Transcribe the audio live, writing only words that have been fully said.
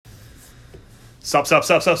Sup.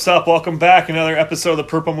 Welcome back. Another episode of the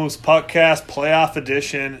Purple Moose Puckcast, Playoff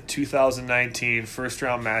Edition 2019. First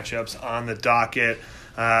round matchups on the docket.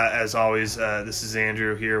 As always, this is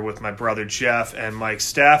Andrew here with my brother Jeff and Mike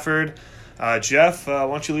Stafford. Jeff, why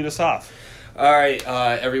don't you lead us off? All right,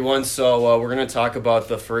 everyone. So we're going to talk about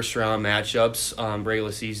the first round matchups.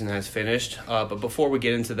 Regular season has finished. But before we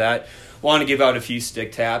get into that, I want to give out a few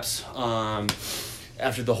stick taps.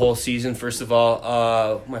 After the whole season, first of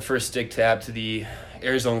all, my first stick tap to the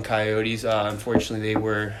Arizona Coyotes. Unfortunately,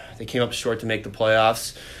 they came up short to make the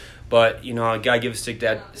playoffs. But, you know, I got to give a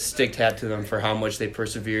stick tap to them for how much they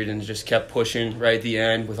persevered and just kept pushing right at the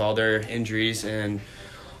end with all their injuries. And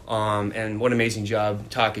what an amazing job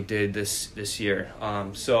Taka did this year.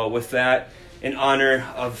 So with that, in honor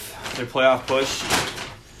of their playoff push,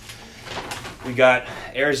 we got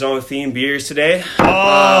Arizona-themed beers today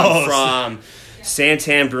from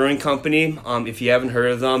Santan Brewing Company. If you haven't heard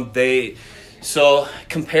of them,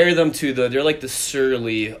 compare them to they're like the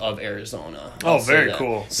Surly of Arizona. Very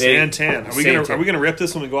cool. Santan. Are we gonna rip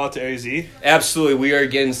this when we go out to AZ? Absolutely, we are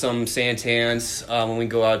getting some Santans when we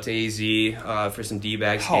go out to AZ for some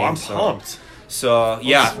D-bags games. I'm pumped. So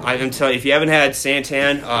yeah, I'm telling you, if you haven't had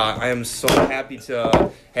Santan, I am so happy to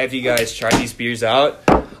have you guys try these beers out.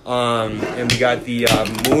 And we got the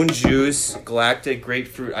Moon Juice Galactic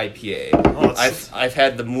Grapefruit IPA. I've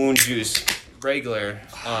had the Moon Juice regular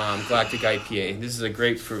Galactic IPA. This is a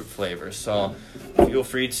grapefruit flavor, so feel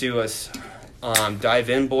free to dive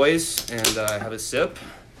in, boys, and have a sip.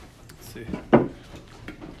 Let's see.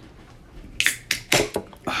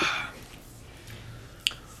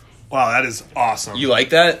 Wow, that is awesome. You like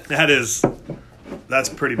that? That's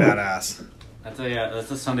pretty badass.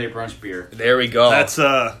 That's a Sunday brunch beer. There we go. That's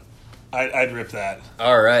I'd rip that.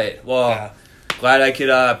 All right. Well, yeah. Glad I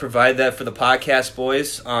could provide that for the podcast,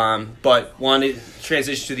 boys. But wanted to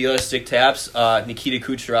transition to the other stick taps. Nikita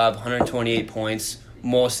Kucherov, 128 points,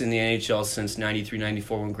 most in the NHL since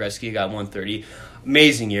 93-94 when Gretzky got 130.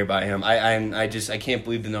 Amazing year by him. I can't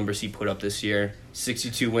believe the numbers he put up this year.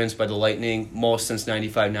 62 wins by the Lightning, most since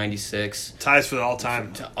 95-96. Ties for the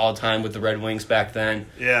all-time. All-time with the Red Wings back then.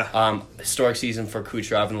 Yeah. Historic season for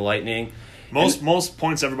Kucherov and the Lightning. Most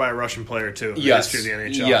points ever by a Russian player, too, in the history of the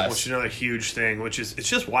NHL, which is another huge thing, it's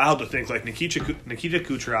just wild to think, like, Nikita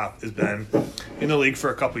Kucherov has been in the league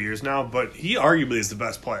for a couple years now, but he arguably is the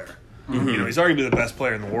best player. Mm-hmm. You know, he's arguably the best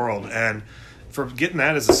player in the world, and for getting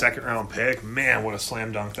that as a second-round pick, man, what a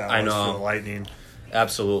slam dunk that was for the Lightning.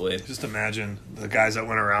 Absolutely. Just imagine the guys that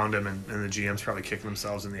went around him and the GMs probably kicking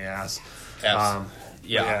themselves in the ass.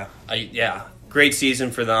 Great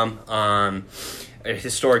season for them. A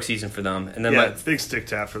historic season for them. And then big stick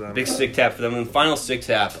tap for them. Big stick tap for them. And final stick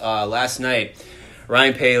tap, last night,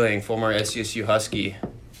 Ryan Poehling, former SDSU Husky,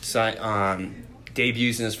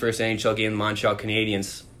 debuts in his first NHL game, the Montreal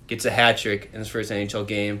Canadiens, gets a hat trick in his first NHL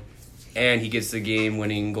game, and he gets the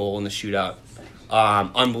game-winning goal in the shootout.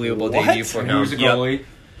 Unbelievable debut for him. Who's the goalie? Yep.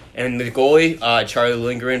 And the goalie, Charlie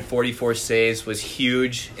Lindgren, 44 saves, was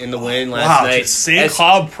huge in the win last night. St.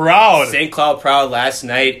 Cloud proud. St. Cloud proud last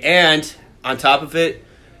night. And on top of it,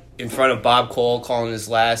 in front of Bob Cole calling his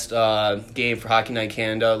last game for Hockey Night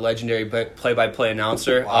Canada, legendary play-by-play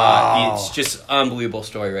announcer. It's just unbelievable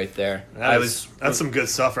story right there. That's some good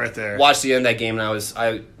stuff right there. Watched the end of that game, and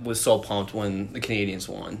I was so pumped when the Canadians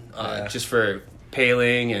won. Just for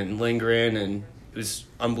Poehling and Lindgren, and it was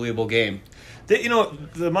an unbelievable game.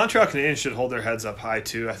 The Montreal Canadiens should hold their heads up high,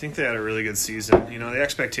 too. I think they had a really good season. You know, the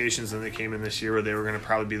expectations when they came in this year were they were going to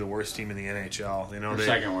probably be the worst team in the NHL.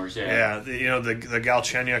 Second worst, yeah. Yeah, the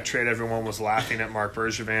Galchenyuk trade, everyone was laughing at Mark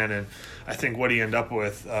Bergevin, and I think what he ended up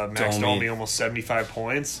with, Max Domi, almost 75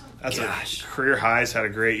 points. That's a career highs, had a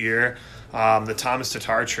great year. The Thomas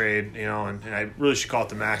Tatar trade, and I really should call it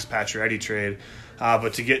the Max Pacioretty trade.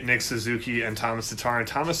 But to get Nick Suzuki and Thomas Tatar, and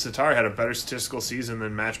Thomas Tatar had a better statistical season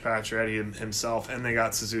than Max Pacioretty himself, and they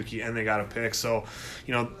got Suzuki and they got a pick. So,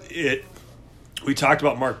 we talked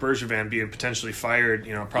about Mark Bergevin being potentially fired,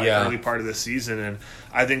 probably early part of this season, and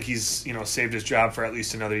I think he's, saved his job for at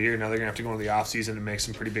least another year. Now they're going to have to go into the offseason and make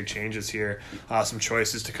some pretty big changes here, some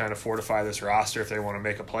choices to kind of fortify this roster if they want to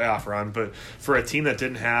make a playoff run. But for a team that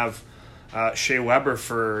didn't have Shea Weber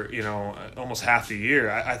for almost half the year,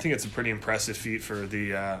 I think it's a pretty impressive feat for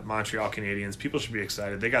the Montreal Canadiens. People should be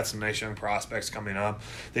excited. They got some nice young prospects coming up.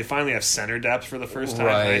 They finally have center depth for the first time,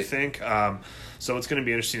 I think. So it's going to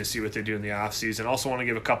be interesting to see what they do in the offseason. Also want to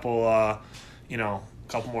give a couple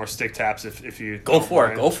more stick taps if you go for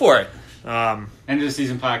it. End of the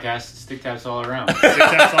season podcast, stick taps all around. Stick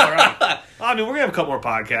taps all around. I mean, we're gonna have a couple more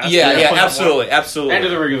podcasts. Yeah, absolutely. End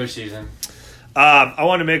of the regular season. I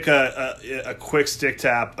want to make a quick stick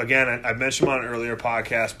tap. Again, I mentioned him on an earlier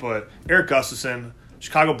podcast, but Eric Gustafson,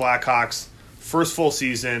 Chicago Blackhawks, first full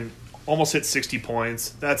season, almost hit 60 points.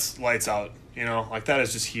 That's lights out. Like that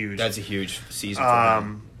is just huge. That's a huge season for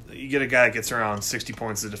him. You get a guy that gets around 60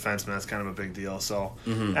 points as a defenseman, that's kind of a big deal. So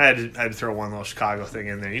I had to throw one little Chicago thing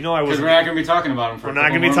in there. I was. Because we're not going to be talking about him for. We're not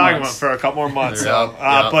going to be talking about him for a couple more months.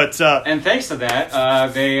 But and thanks to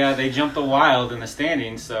that, they jumped the Wild in the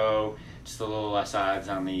standings, so just a little less odds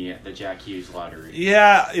on the Jack Hughes lottery.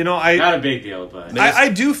 Yeah, not a big deal, but I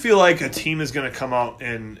do feel like a team is going to come out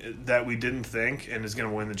that we didn't think and is going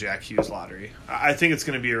to win the Jack Hughes lottery. I think it's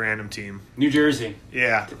going to be a random team. New Jersey.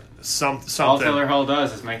 Yeah. Something. All Taylor Hall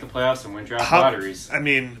does is make the playoffs and win draft lotteries. But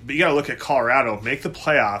you got to look at Colorado, make the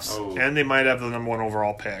playoffs, and they might have the number 1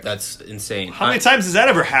 overall pick. That's insane. How many times has that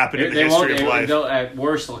ever happened in the history of life? At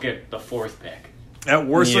worst, they'll get the 4th pick. At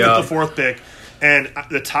worst, they'll get the 4th pick. And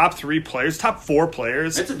the top 4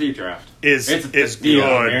 players. It's a deep draft. It's a deep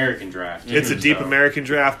American draft. It's a deep American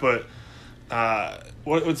draft, but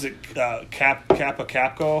what was it?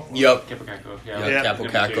 Capco? Yep. Capco. Yeah.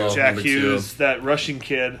 Capco. Jack Hughes, that Russian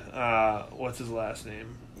kid. What's his last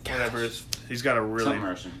name? Whatever. He's got a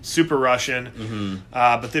really super Russian. Mm-hmm.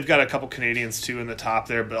 But they've got a couple Canadians too in the top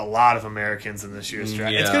there, but a lot of Americans in this year's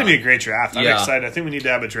draft. Yeah. It's going to be a great draft. I'm excited. I think we need to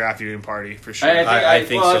have a draft viewing party for sure. I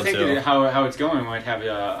think so too. How it's going, we might have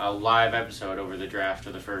a live episode over the draft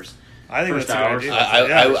of the first. I think that's a good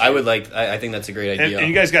idea. I would like. I think that's a great idea. And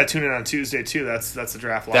you guys got to tune in on Tuesday too. That's the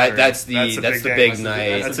draft lottery. That's the big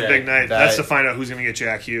night. That's a big night. That's to find out who's going to get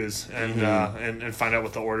Jack Hughes and find out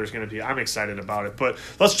what the order is going to be. I'm excited about it. But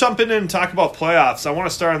let's jump in and talk about playoffs. I want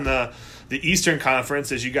to start on the Eastern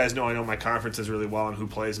Conference. As you guys know, I know my conferences really well and who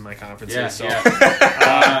plays in my conferences.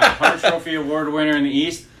 Hart Trophy Award winner in the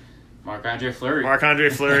East, Marc-Andre Fleury. Marc-Andre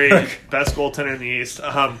Fleury, best goaltender in the East.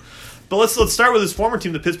 But let's start with his former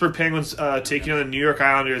team, the Pittsburgh Penguins, taking on the New York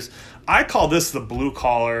Islanders. I call this the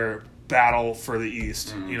blue-collar battle for the East,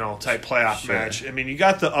 type playoff match. I mean, you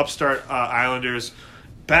got the upstart Islanders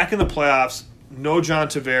back in the playoffs. No John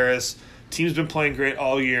Tavares. Team's been playing great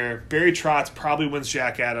all year. Barry Trotz probably wins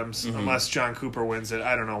Jack Adams unless John Cooper wins it.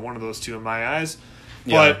 I don't know, one of those two in my eyes.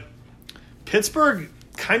 Yeah. But Pittsburgh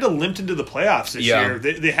kind of limped into the playoffs this year.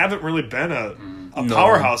 They haven't really been a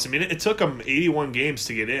powerhouse. I mean, it took them 81 games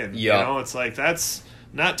to get in. Yeah. It's like that's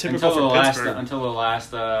not typical for Pittsburgh. Until the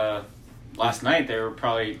last night,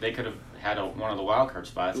 they could have had one of the wild card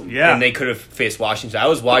spots. And they could have faced Washington. I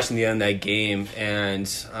was watching the end of that game, and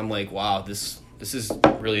I'm like, wow, this is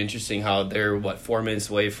really interesting how they're 4 minutes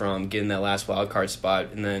away from getting that last wild card spot,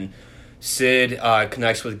 and then Sid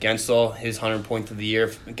connects with Gensel, his 100th point of the year,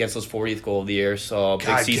 Gensel's 40th goal of the year. So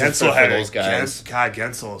big season for those guys.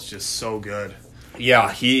 Gensel is just so good.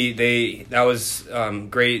 Yeah, that was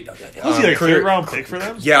great. Was he a third-round pick for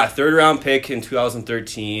them? Yeah, third-round pick in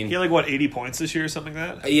 2013. He had 80 points this year or something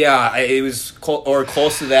like that? Yeah, it was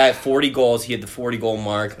close to that. 40 goals. He had the 40-goal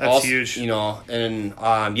mark. That's also huge. And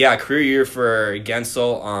career year for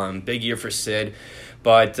Gensel, big year for Sid.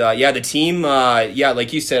 But, the team,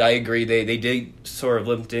 like you said, I agree. They did sort of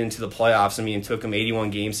limp into the playoffs. I mean, it took them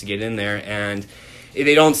 81 games to get in there, and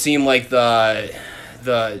they don't seem like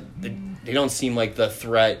they don't seem like the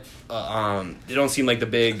threat. They don't seem like the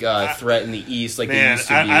big threat in the East like they used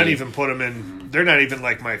to be. I'd even put them in. They're not even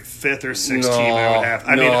like my 5th or 6th team I would have.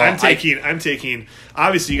 I'm taking.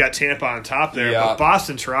 Obviously, you got Tampa on top there, but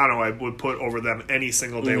Boston, Toronto, I would put over them any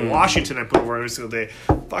single day. Washington, I put over every single day.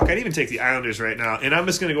 Fuck, I'd even take the Islanders right now. And I'm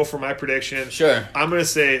just going to go for my prediction. Sure. I'm going to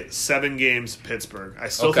say 7 games Pittsburgh. I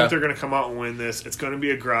still think they're going to come out and win this. It's going to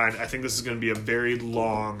be a grind. I think this is going to be a very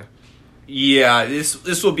long. Yeah,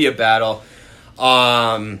 this will be a battle.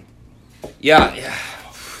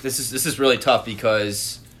 This is really tough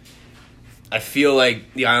because I feel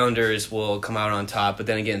like the Islanders will come out on top, but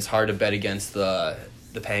then again, it's hard to bet against the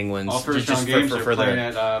Penguins. All first-round games are playing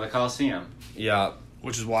at the Coliseum. Yeah,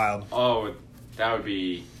 which is wild. Oh,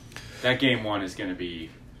 that game 1 is going to be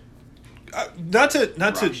not to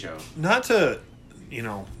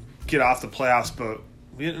get off the playoffs, but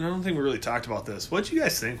I don't think we really talked about this. What did you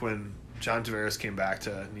guys think when John Tavares came back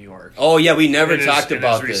to New York? Oh yeah, we never talked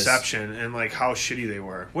about his reception and how shitty they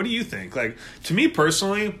were. What do you think? To me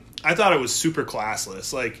personally, I thought it was super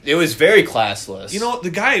classless. It was very classless.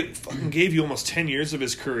 The guy fucking gave you almost 10 years of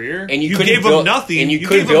his career, and you gave him nothing, and you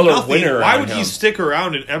couldn't build a winner. Why would he stick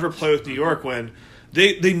around and ever play with New York when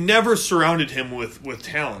they never surrounded him with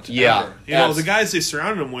talent? Yeah, ever. The guys they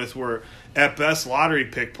surrounded him with were at best lottery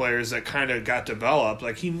pick players that kind of got developed.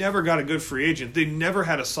 He never got a good free agent. They never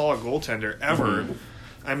had a solid goaltender ever.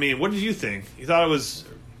 I mean, what did you think? You thought it was?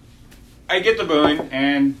 I get the booing,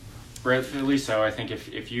 and rightfully so. I think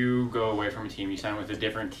if you go away from a team, you sign with a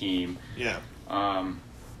different team. Yeah.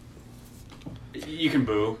 You can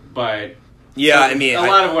boo, but yeah, a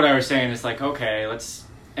lot of what I was saying is like, okay, let's.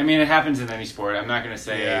 I mean, it happens in any sport. I'm not going to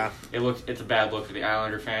say it's a bad look for the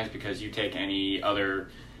Islander fans because you take any other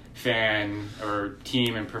fan or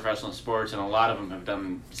team in professional sports, and a lot of them have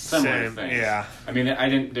done similar things. Yeah. I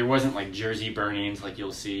mean, there wasn't like jersey burnings like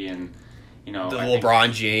you'll see in, the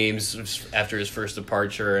LeBron James after his first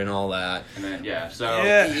departure and all that. And then,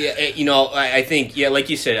 I think, like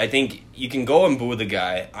you said, I think you can go and boo the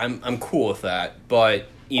guy. I'm cool with that, but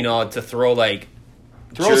to throw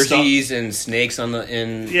jerseys and snakes on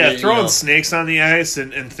throwing snakes on the ice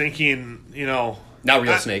and thinking, not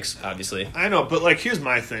real snakes, obviously. I know, but here's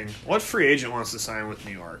my thing: what free agent wants to sign with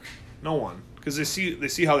New York? No one, because they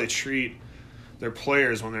see how they treat their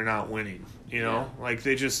players when they're not winning.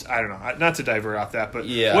 They just, I don't know. Not to divert off that, but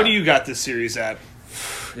what do you got this series at?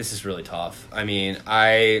 This is really tough. I mean,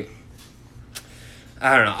 I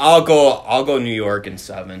don't know. I'll go New York in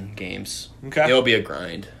 7 games. Okay, it'll be a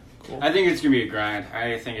grind. Cool. I think it's gonna be a grind.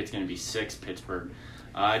 I think it's gonna be 6 Pittsburgh.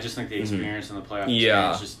 I just think the experience in the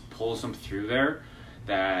playoffs just pulls them through there.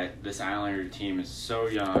 That this Islander team is so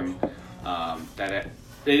young that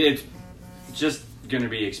it's just going to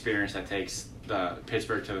be experience that takes the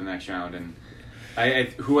Pittsburgh to the next round, and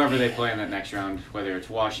whoever they play in that next round, whether it's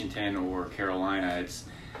Washington or Carolina,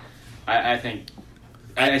 I think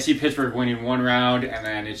I see Pittsburgh winning 1 round, and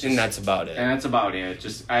then it's just, and that's about it.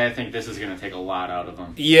 I think this is going to take a lot out of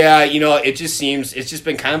them. Yeah, it just seems it's just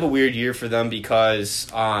been kind of a weird year for them because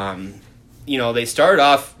they started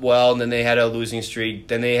off well, and then they had a losing streak.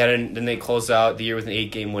 Then they closed out the year with an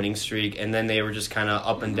 8-game winning streak, and then they were just kind of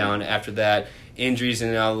up and down after that. Injuries in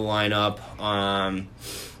and out of the lineup.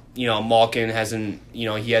 Malkin hasn't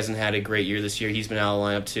had a great year this year. He's been out of the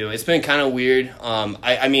lineup too. It's been kind of weird.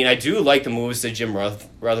 I do like the moves that Jim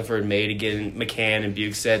Rutherford made to get in McCann and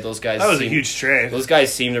Bukestad. Those guys. That was a huge trade. Those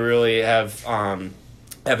guys seem to really have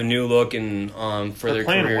a new look and for their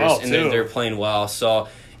careers, and they're playing well. So.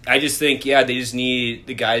 I just think, they just need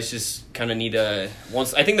the guys. Just kind of need to once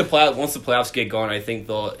the playoffs get going, I think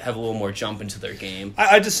they'll have a little more jump into their game.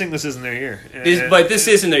 I just think this isn't their year. But this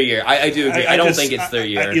isn't their year. I do agree. I don't think it's their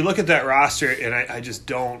year. You look at that roster, and I just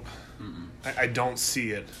don't. I don't see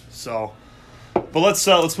it. So, but let's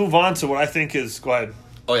move on to what I think is. Go ahead.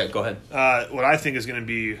 Oh yeah, go ahead. What I think is going to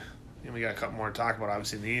be. We got a couple more to talk about,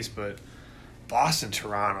 obviously in the East, but Boston,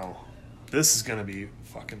 Toronto. This is going to be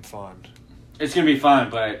fucking fun. It's going to be fun,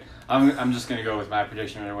 but I'm just going to go with my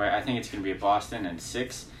prediction right away. I think it's going to be a Boston and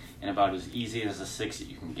 6, and about as easy as a 6 that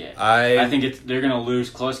you can get. I think they're going to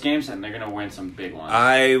lose close games, and they're going to win some big ones.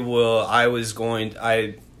 I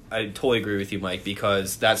totally agree with you, Mike,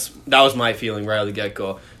 because that was my feeling right out of the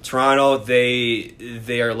get-go. Toronto,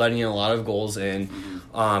 they are letting in a lot of goals in.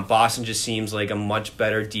 Mm-hmm. Boston just seems like a much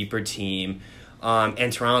better, deeper team.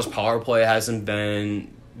 And Toronto's power play hasn't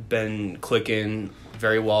been clicking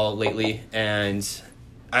very well lately, and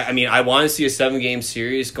I want to see a 7-game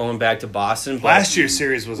series going back to Boston. But last year's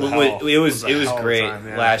series was it was great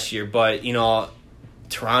last year, but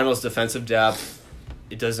Toronto's defensive depth,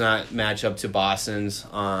 it does not match up to Boston's.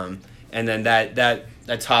 And then that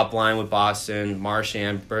top line with Boston,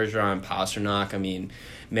 Marchand, Bergeron, Pasternak. I mean,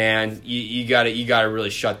 man, you got to really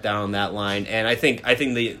shut down that line. And I think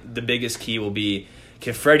the biggest key will be,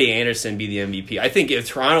 can Freddie Anderson be the MVP? I think if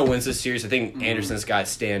Toronto wins this series, I think Anderson's got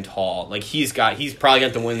to stand tall. He's probably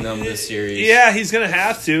got to win them this series. Yeah, he's going to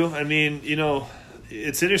have to. I mean,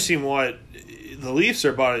 it's interesting what the Leafs are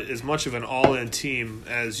about as much of an all-in team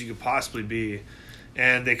as you could possibly be.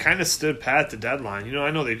 And they kind of stood pat at the deadline. I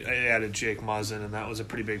know they added Jake Muzzin, and that was a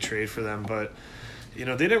pretty big trade for them. But, they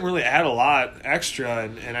didn't really add a lot extra.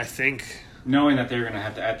 And I think... knowing that they were going to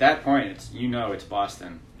have to... At that point, it's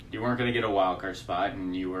Boston. You weren't going to get a wild card spot,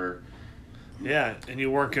 and you were... Yeah, and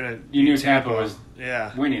you weren't going to... You knew Tampa was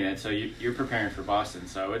winning it, so you're preparing for Boston.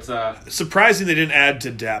 So it's surprising they didn't add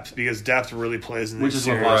to depth, because depth really plays in this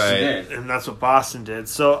series. Which is what Boston did. And that's what Boston did.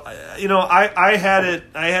 So, I had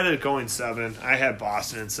it going 7. I had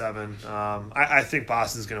Boston in 7. I think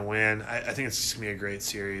Boston's going to win. I think it's just going to be a great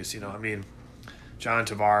series. John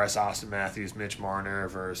Tavares, Austin Matthews, Mitch Marner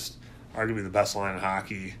versus arguably the best line in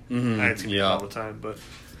hockey. Mm-hmm. It's going to be all the time, but...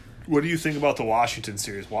 What do you think about the Washington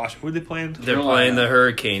series? Who are they playing? They're playing the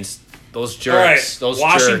Hurricanes. Those jerks. All right.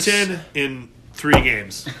 Washington in 3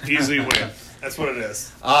 games. Easily win. That's what it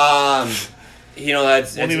is. That's...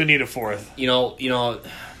 Won't even need a 4th.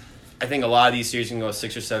 I think a lot of these series can go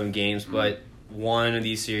 6 or 7 games, but one of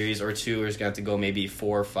these series or 2 is going to have to go maybe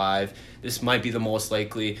 4 or 5. This might be the most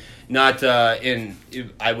likely. I'll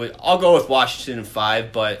go with Washington in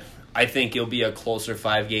 5, but I think it'll be a closer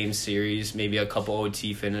 5-game series, maybe a couple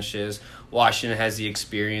OT finishes. Washington has the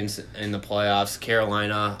experience in the playoffs.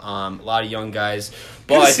 Carolina, a lot of young guys.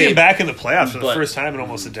 But I see them back in the playoffs for the first time in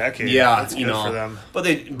almost a decade. Yeah, that's good for them. But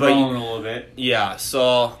rolling a little bit. Yeah.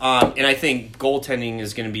 So, and I think goaltending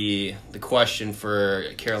is going to be the question for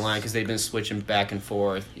Carolina because they've been switching back and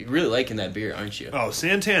forth. You're really liking that beer, aren't you? Oh,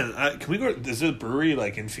 Santan. Can we go? Is it a brewery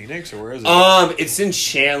like in Phoenix or where is it? It's in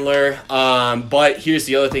Chandler. But here's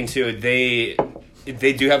the other thing too.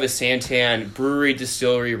 They do have a Santan brewery,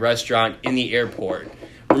 distillery, restaurant in the airport.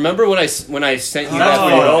 Remember when I sent you that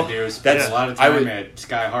photo? That's a lot of time at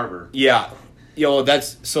Sky Harbor. Yeah.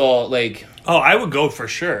 That's so like. Oh, I would go for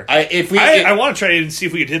sure. I want to try and see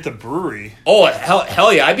if we could hit the brewery. Oh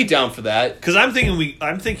hell yeah, I'd be down for that. Because I'm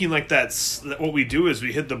thinking like that's what we do is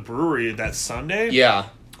we hit the brewery that Sunday. Yeah.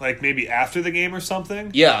 Like maybe after the game or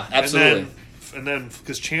something. Yeah, absolutely. And then,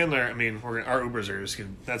 because Chandler, I mean, our Ubers are just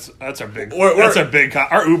gonna. That's our big. Our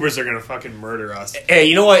Ubers are gonna fucking murder us. Hey,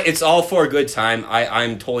 you know what? It's all for a good time.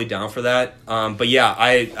 I'm totally down for that. But yeah,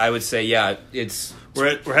 I would say it's.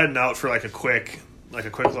 We're heading out for like a quick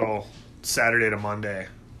little Saturday to Monday.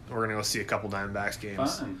 We're gonna go see a couple Diamondbacks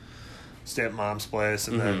games. Fun. Stay at Mom's place,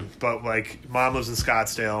 and then like Mom lives in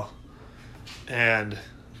Scottsdale, and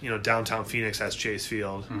downtown Phoenix has Chase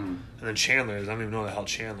Field, and then Chandler is. I don't even know what the hell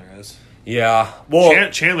Chandler is. Yeah,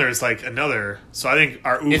 well, Chandler is like another. So I think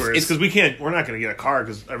our Uber is because we're not going to get a car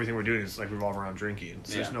because everything we're doing is like revolve around drinking.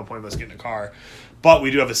 So there's no point of us getting a car. But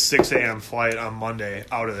we do have a 6 a.m. flight on Monday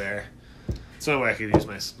out of there. It's the only way I could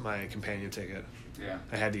use my companion ticket. Yeah,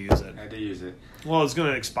 I had to use it. Well, it's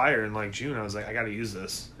going to expire in like June. I was like, I got to use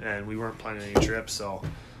this, and we weren't planning any trips, so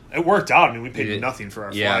it worked out. I mean, we paid nothing for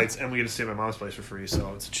our flights, and we get to stay at my mom's place for free.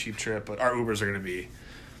 So it's a cheap trip. But our Ubers are going to be.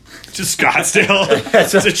 Just Scottsdale.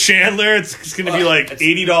 It's a Chandler. It's going to be like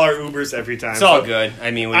 $80 Ubers every time. It's all good.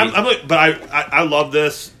 I mean, I love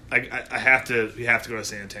this. You have to go to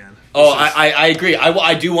Santan. I agree.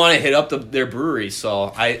 I do want to hit up their brewery,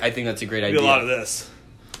 so I think that's a great idea. A lot of this.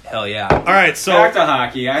 Hell yeah! All right, so back to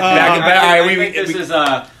hockey. I think this is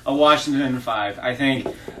a Washington 5. I think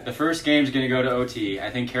the first game is going to go to OT. I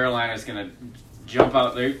think Carolina's going to jump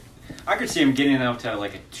out there. I could see him getting out to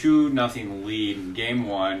like a 2-0 lead in game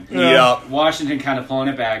 1. Yeah. Washington kind of pulling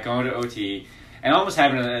it back, going to OT, and almost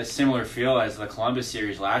having a similar feel as the Columbus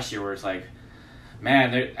series last year, where it's like,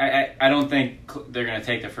 man, I don't think they're going to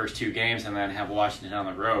take the first 2 games and then have Washington on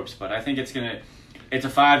the ropes. But I think it's a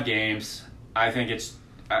 5 games. I think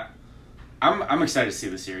I'm excited to see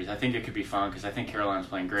the series. I think it could be fun because I think Carolina's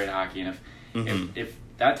playing great hockey, and if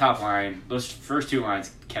that top line, those first 2 lines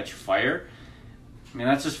catch fire. I mean,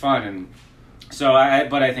 that's just fun, and so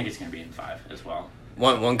but I think it's going to be in 5 as well.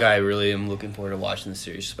 One guy I really am looking forward to watching the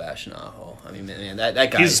series, Sebastian Aho. I mean, man, that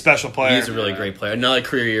guy. He's a special player. He's a really great player. Another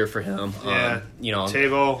career year for him. Yeah.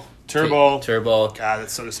 Turbo. God,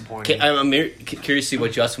 that's so disappointing. I'm curious to see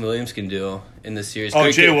what Justin Williams can do in this series.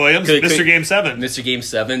 Jay Williams, Mr. Game 7. Mr. Game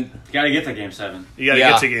 7. You got to get to Game 7. You got to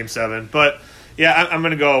get to Game 7, but. Yeah, I'm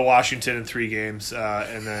going to go Washington in 3 games,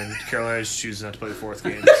 and then Carolina's choosing not to play the 4th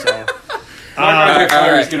game. So,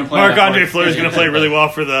 Marc-Andre Fleury is going to play really well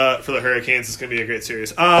for the Hurricanes. It's going to be a great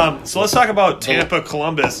series. So let's talk about Tampa,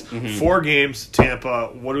 Columbus. 4 games, Tampa.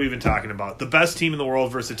 What are we even talking about? The best team in the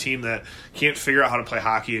world versus a team that can't figure out how to play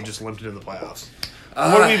hockey and just limped into the playoffs.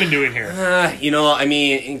 What are we even doing here? I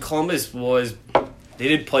mean, in Columbus they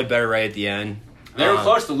did play better right at the end. They were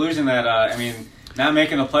close to losing that. Not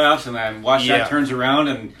making the playoffs, and then that turns around,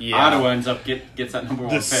 and Ottawa ends up gets that number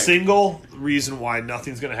 1 pick. The single reason why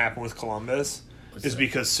nothing's going to happen with Columbus is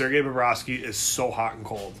because Sergei Bobrovsky is so hot and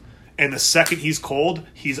cold. And the second he's cold,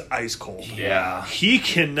 he's ice cold. Yeah. He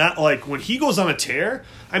cannot, when he goes on a tear,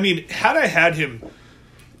 I mean, had I had him,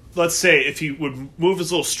 let's say, if he would move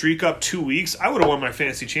his little streak up 2 weeks, I would have won my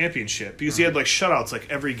fantasy championship because he had, shutouts,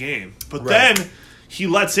 every game. But then he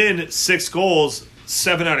lets in 6 goals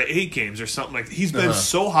 7 out of 8 games or something like that. He's been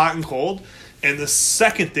so hot and cold, and the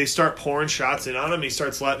second they start pouring shots in on him, he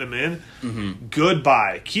starts letting them in.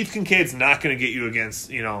 Goodbye. Keith Kincaid's not going to get you against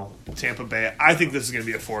Tampa Bay. I think this is going to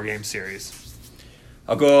be a 4-game series.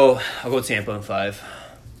 I'll go Tampa in 5.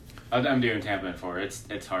 I'm doing Tampa in 4.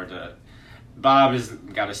 It's hard to. Bob has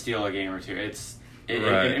got to steal a game or 2.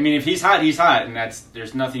 I mean, if he's hot, he's hot, and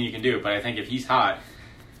there's nothing you can do. But I think if he's hot,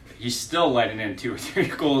 he's still letting in 2 or 3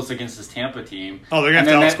 goals against this Tampa team. Oh, they're going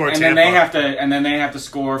to have to outscore Tampa. And then they have to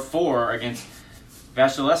score 4 against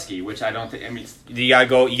Vasilevsky, which I don't think. I mean, you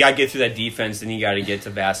gotta get through that defense, then you gotta get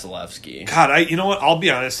to Vasilevsky. God, you know what? I'll be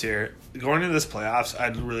honest here. Going into this playoffs,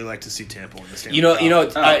 I'd really like to see Tampa win the Stanley Cup.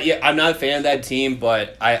 I'm not a fan of that team,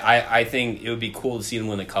 but I think it would be cool to see them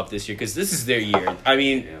win the Cup this year because this is their year. I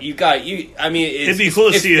mean, it'd be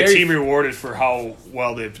cool to see a team rewarded for how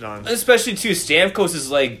well they've done. Especially too, Stamkos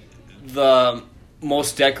is like the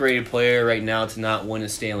most decorated player right now to not win a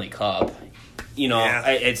Stanley Cup.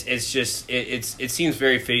 It seems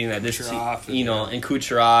very fitting that this team, and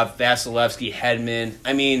Kucherov, Vasilevsky, Hedman.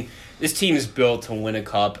 I mean, this team is built to win a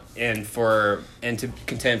cup and to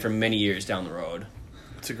contend for many years down the road.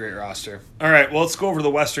 It's a great roster. All right, well, let's go over the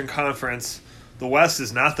Western Conference. The West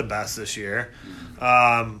is not the best this year.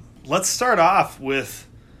 Let's start off with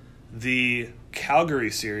the Calgary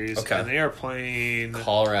series. Okay. And they are playing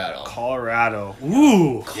Colorado.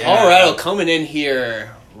 Ooh. Colorado coming in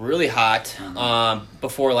here really hot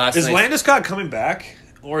before last night. Is Landeskog coming back?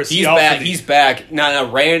 Or is he's back? He's back.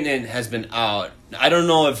 Now Rantanen has been out. I don't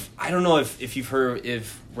know if you've heard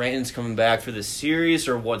if Rantanen's coming back for the series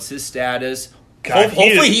or what's his status. God,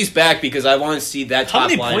 hopefully he's back because I want to see that top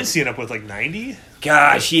line. How many points did he end up with? Like 90?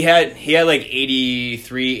 Gosh, he had like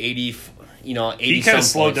 83, 80. 80. He kind of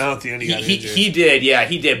slowed down at the end. He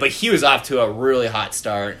did. But he was off to a really hot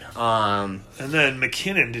start. And then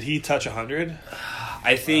McKinnon, did he touch 100?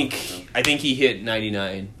 I think he hit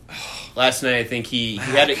 99. Last night, I think he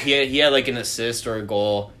had like an assist or a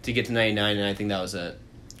goal to get to 99, and I think that was it.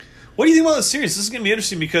 What do you think about this series? This is going to be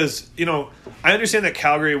interesting because, I understand that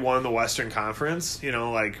Calgary won the Western Conference,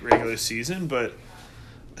 like regular season, but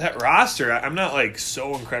that roster, I'm not like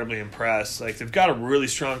so incredibly impressed. Like they've got a really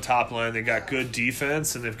strong top line, they've got good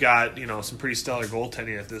defense, and they've got, some pretty stellar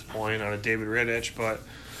goaltending at this point out of David Rittich, but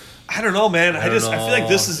I don't know, man. I feel like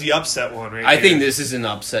this is the upset one, right? I think this is an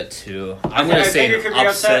upset too. I'm going to say it could be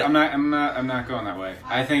upset. I'm not going that way.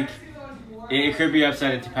 I think it could be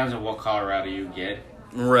upset. It depends on what Colorado you get.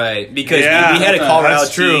 Right, because we had a Colorado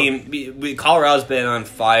team. Colorado's been on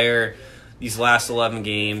fire these last 11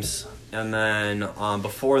 games, and then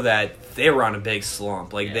before that, they were on a big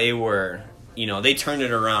slump. Like they were, they turned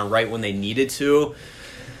it around right when they needed to.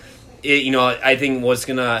 I think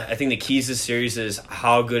the keys to this series is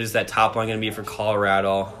how good is that top line going to be for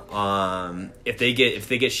Colorado. If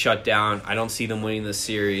they get shut down, I don't see them winning this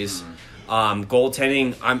series.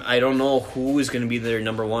 Goaltending, I don't know who is going to be their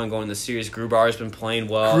number one going in the series. Grubauer's been playing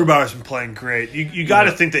well. Grubauer's been playing great. You got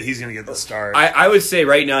to think that he's going to get the start. I would say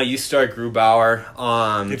right now you start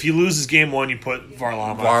Grubauer. If he loses game one, you put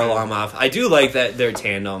Varlamov. I do like that their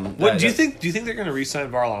tandem. What do you think? Do you think they're going to re-sign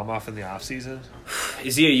Varlamov in the offseason?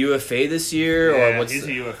 Is he a UFA this year? Yeah, or he's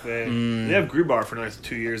a UFA. They have Grubauer for another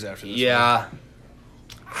 2 years after this. Yeah,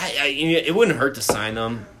 it wouldn't hurt to sign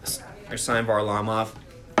them or sign Varlamov.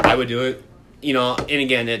 I would do it, and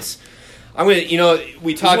again,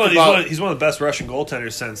 we talked about... He's one of the best Russian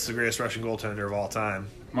goaltenders since the greatest Russian goaltender of all time.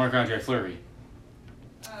 Marc-Andre Fleury.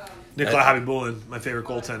 Nikolai Khabibulin, my favorite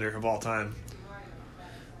goaltender of all time.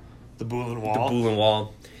 The Bulin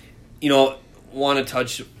Wall. Want to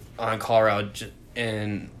touch on Colorado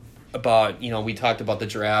and about, we talked about the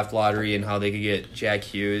draft lottery and how they could get Jack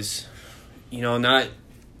Hughes. Not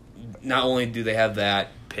only do they have that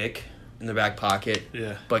pick in their back pocket,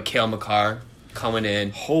 but Cale Makar coming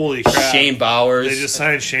in. Holy crap. Shane Bowers. They just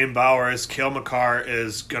signed Shane Bowers. Cale Makar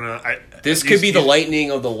is going to... This could be the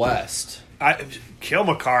Lightning of the West. Cale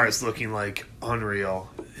Makar is looking like unreal.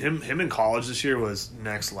 Him in college this year was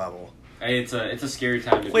next level. It's a scary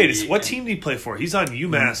time to Wait, what team did he play for? He's on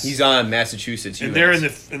UMass. He's on Massachusetts.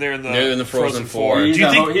 UMass. And they're in the Frozen Four. He's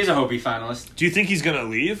a Hopi finalist. Do you think he's going to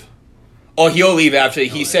leave? Oh, he'll leave after.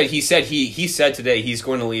 He said today he's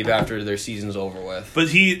going to leave after their season's over with.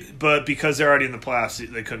 But because they're already in the playoffs,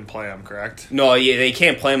 they couldn't play him, correct? No, they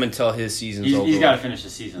can't play him until his season's over. He's got to finish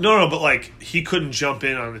the season. No, but like he couldn't jump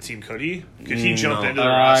in on the team, could he? Could he jump into the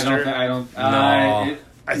roster?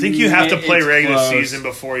 I think you have to play regular season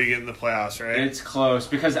before you get in the playoffs, right? It's close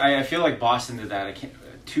because I feel like Boston did that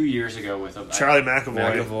 2 years ago with Charlie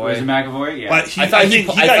McAvoy. Was it McAvoy? Yeah. But I thought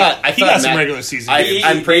he got some regular season.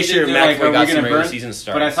 I'm pretty sure McAvoy got some regular season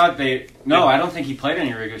starts. But I thought I don't think he played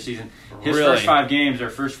any regular season. His first 5 games or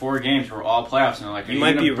first 4 games were all playoffs, and they're like, you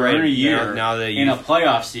might be burn a year now that in a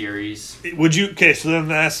playoff series. Would you? Okay, so then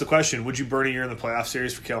ask the question: would you burn a year in the playoff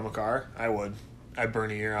series for Cale Makar? I would. I'd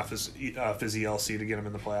burn a year off his ELC to get him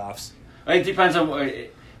in the playoffs. It depends on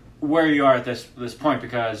where you are at this point,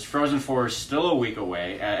 because Frozen Four is still a week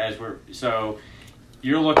away. So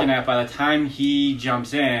you're looking at, by the time he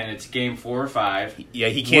jumps in, it's game 4 or 5. Yeah,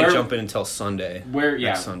 he can't jump in until Sunday.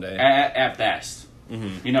 Next Sunday at best.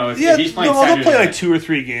 Mm-hmm. You know, if he's playing Saturday, they'll play like 2 or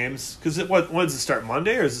 3 games. Because when does it start?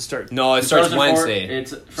 Monday or does it start? No, it starts Wednesday.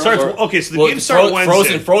 So the games start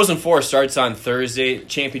Wednesday. Frozen 4 starts on Thursday.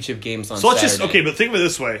 Championship games on Saturday. So let's just but think of it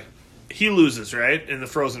this way: he loses, right, in the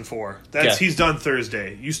Frozen 4. He's done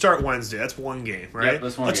Thursday. You start Wednesday. That's 1 game, right? Yep,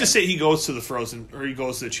 that's one let's game. just say he goes to the Frozen or he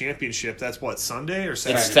goes to the championship. That's what, Sunday or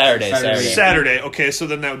Saturday? It's Saturday. Okay, so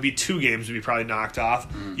then that would be 2 games would be probably knocked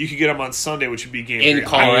off. You could get him on Sunday, which would be game in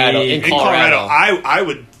Colorado. In Colorado, I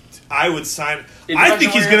would sign. I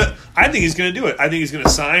think he's gonna do it. I think he's gonna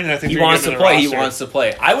sign. And I think he wants to play. He wants to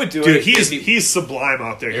play. I would do it. He's sublime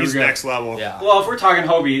out there. He's next level. Yeah. Well, if we're talking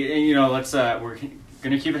Hobie, let's we're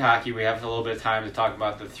gonna keep it hockey. We have a little bit of time to talk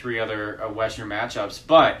about the 3 other Western matchups.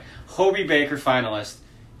 But Hobie Baker finalist,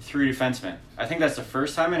 3 defensemen. I think that's the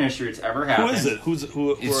first time in history it's ever happened. Who is it?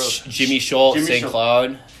 It's Jimmy Schultz, St.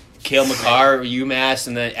 Cloud, Cale Makar, UMass,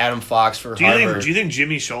 and then Adam Fox for Harvard. Do you think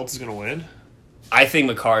Jimmy Schultz is gonna win? I think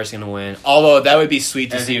Makar is going to win. Although that would be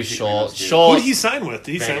sweet to see with Schultz. Who did he sign with?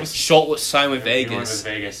 Schultz was signed with Vegas.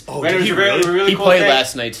 Oh, did he really he cool played thing.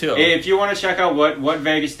 Last night too. If you want to check out what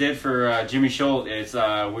Vegas did for Jimmy Schultz, it's we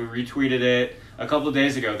retweeted it a couple of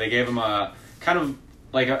days ago. They gave him a kind of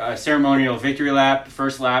like a ceremonial victory lap,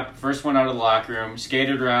 first one out of the locker room,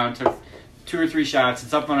 skated around, took 2 or 3 shots.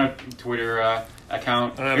 It's up on a Twitter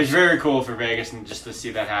account. It was very cool for Vegas and just to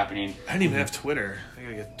see that happening. I didn't even have Twitter. I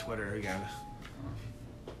gotta get Twitter again.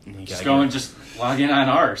 Just log in on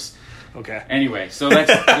ours. Okay. Anyway, so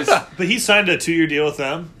that's but he signed a 2-year deal with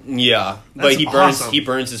them. Yeah, but he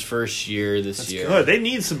burns his first year this year. Good. They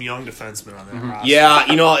need some young defensemen on that roster. Yeah,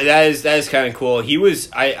 that is kind of cool.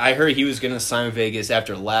 I heard he was going to sign with Vegas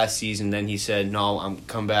after last season. Then he said, "No, I'm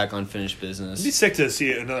come back unfinished business." It'd be sick to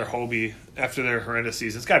see another Hobie after their horrendous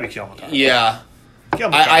season. It's got to be Cale Makar. Yeah,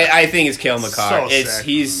 I think it's Cale Makar.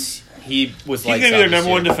 He was he's going to be their number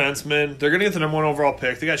 1 defenseman. They're going to get the number 1 overall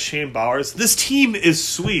pick. They got Shane Bowers. This team is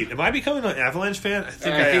sweet. Am I becoming an Avalanche fan? I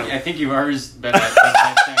think I am. I think you've always been an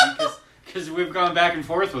Avalanche fan because we've gone back and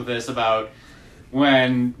forth with this about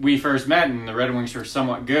when we first met and the Red Wings were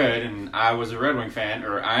somewhat good and I was a Red Wing fan,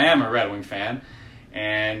 or I am a Red Wing fan,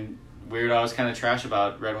 and Weird always kind of trash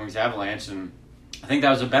about Red Wings Avalanche, and I think that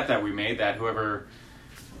was a bet that we made that whoever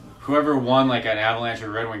won like an Avalanche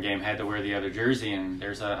or Red Wing game had to wear the other jersey, and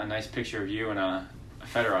there's a nice picture of you in a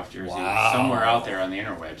Fedorov jersey somewhere out there on the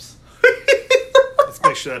interwebs. Let's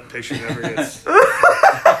make sure that picture never gets...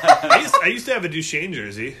 I used to have a Duchesne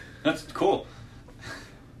jersey. That's cool.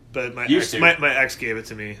 But my ex gave it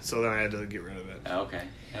to me, so then I had to get rid of it.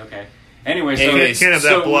 Okay. Anyway, can't have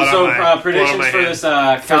that blood on my predictions for this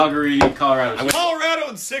Calgary, Colorado. Colorado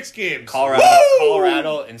in 6 games.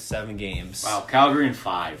 Colorado in 7 games. Wow, Calgary in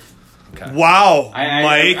 5. Okay. Wow,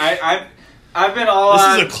 Mike. I've been all this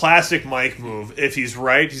on... is a classic Mike move. If he's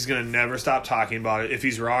right, he's going to never stop talking about it. If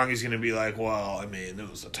he's wrong, he's going to be like, well, I mean, it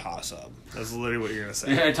was a toss-up. That's literally what you're going to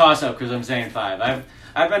say. A toss-up, because I'm saying 5.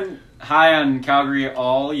 I've been high on Calgary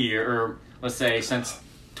all year, or let's say since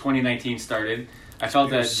 2019 started. I felt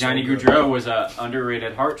that Johnny Gaudreau was an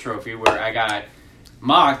underrated Hart Trophy where I got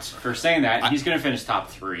mocked for saying that. He's going to finish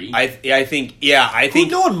top 3. I think.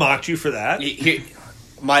 No one mocked you for that.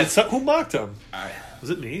 Who mocked him? Was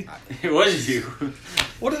it me? It was you.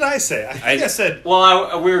 What did I say? I said...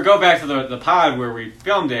 Well, we would go back to the pod where we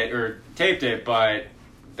filmed it or taped it, but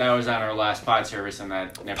that was on our last pod service, and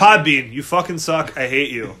that never... Podbean, you fucking suck. I hate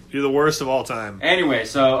you. You're the worst of all time. Anyway,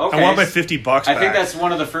 so, okay. I want my $50 back. I think that's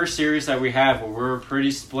one of the first series that we have where we're pretty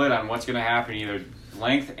split on what's going to happen, either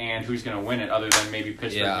length and who's going to win it, other than maybe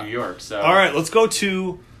Pittsburgh, New York. So, all right, let's go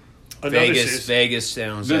to another Vegas,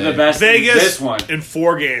 San Jose. The best Vegas this one. in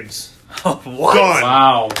 4 games. What? Gone.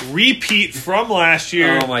 Wow. Repeat from last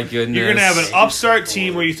year. Oh, my goodness. You're going to have an upstart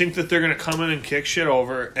team where you think that they're going to come in and kick shit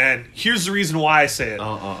over. And here's the reason why I say it.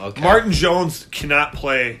 Okay. Martin Jones cannot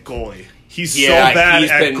play goalie. He's so bad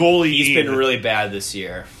at goalie. He's been really bad this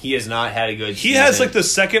year. He has not had a good season. He has like the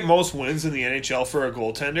second most wins in the NHL for a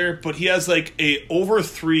goaltender, but he has like a over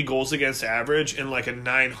 3 goals against average and like a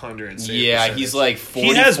 900 save percentage. He's like 44th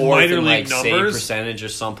he has minor in league like numbers. Save percentage or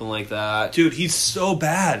something like that. Dude, he's so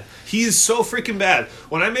bad. He is so freaking bad.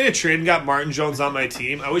 When I made a trade and got Martin Jones on my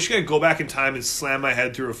team, I wish I could go back in time and slam my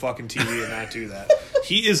head through a fucking TV and not do that.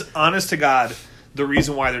 He is, honest to God, the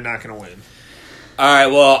reason why they're not going to win. All right,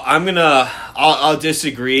 well, I'll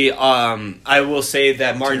disagree. I will say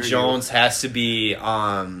that Martin Jones has to be.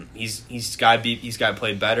 He's got to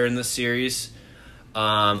play better in this series.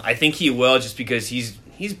 I think he will, just because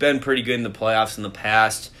he's been pretty good in the playoffs in the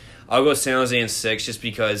past. I'll go San Jose in 6, just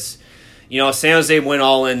because San Jose went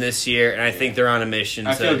all in this year, and I think they're on a mission.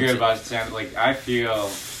 I feel good about San. Like I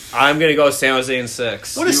feel I'm going to go San Jose in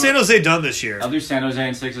 6. What has San Jose done this year? I'll do San Jose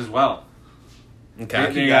in 6 as well.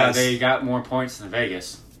 Okay. They got more points than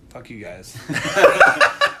Vegas. Fuck you guys.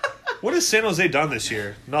 What has San Jose done this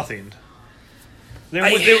year? Nothing. Other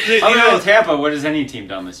than Tampa, what has any team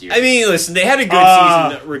done this year? I mean, listen, they had a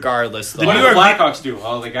good season regardless. Though. What did the Blackhawks do?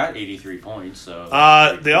 Well, they got 83 points. So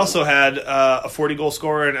they also had a 40-goal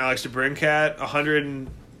scorer in Alex DeBrincat,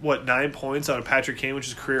 9 points out of Patrick Kane, which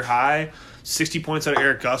is a career high, 60 points out of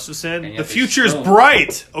Eric Gustafsson. The future's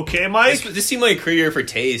bright. Okay, Mike? This seemed like a career year for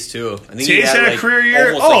Taves, too. I think Taves had a career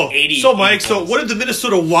year? So what did the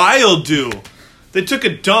Minnesota Wild do? They took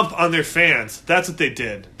a dump on their fans. That's what they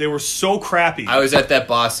did. They were so crappy. I was at that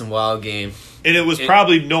Boston Wild game. And it was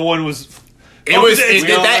probably no one was...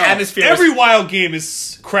 That atmosphere... Every Wild game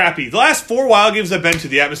is crappy. The last 4 Wild games I've been to,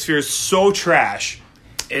 the atmosphere is so trash.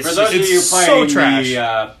 For those of you playing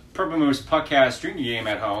the Purple Moose Puckcast drinking game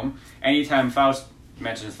at home, anytime Faust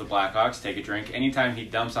mentions the Blackhawks, take a drink. Anytime he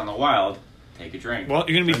dumps on the Wild, take a drink. Well,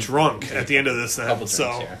 you're going to be drunk at the end of this then.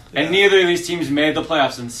 And neither of these teams made the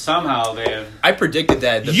playoffs, and somehow they have... I predicted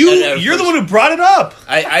that. You're the one who brought it up.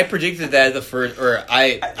 I predicted that the first... Or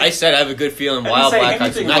I said I have a good feeling Wild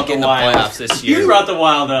Blackhawks are not getting the playoffs this year. You brought the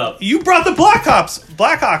Wild up. You brought the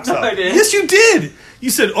Blackhawks up. I did. Yes, you did. You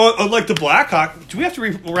said, unlike the Blackhawks... Do we have to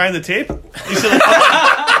rewind the tape? You said,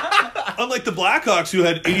 unlike the Blackhawks, who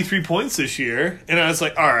had 83 points this year. And I was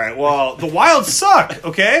like, all right, well, the Wild suck,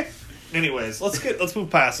 okay? Anyways, let's move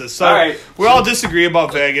past this. So we all disagree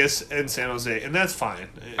about Vegas and San Jose, and that's fine.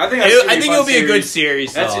 I think it'll be a good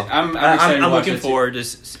series. I'm looking forward to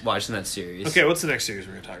watching that series. Okay, what's the next series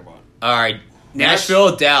we're going to talk about? All right,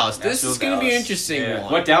 Nashville, Dallas. This is going to be an interesting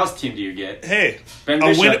one. What Dallas team do you get? Hey,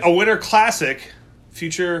 a Winter Classic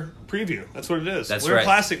future preview. That's what it is. That's Winter right.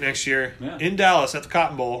 Classic next year in Dallas at the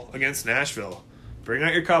Cotton Bowl against Nashville. Bring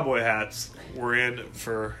out your cowboy hats. We're in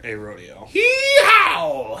for a rodeo.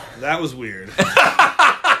 Hee-haw! That was weird.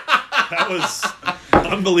 That was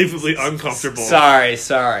unbelievably uncomfortable. Sorry.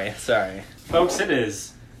 Folks, it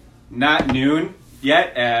is not noon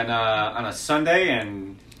yet and on a Sunday,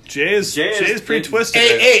 and Jay is pretty twisted.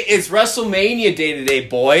 Hey, it's WrestleMania day today,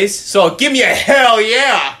 boys. So give me a hell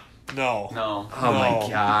yeah. No. Oh my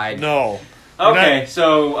God. No. Okay,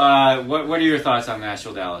 so what are your thoughts on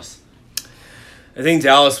Nashville, Dallas? I think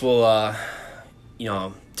Dallas will,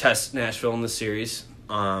 test Nashville in the series.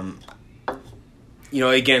 Again,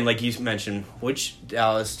 like you mentioned, which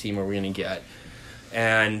Dallas team are we going to get?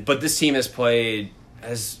 But this team has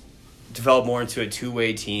developed more into a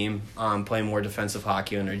two-way team, playing more defensive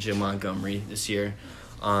hockey under Jim Montgomery this year.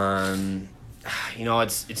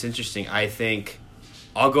 It's interesting. I think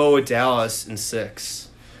I'll go with Dallas in 6.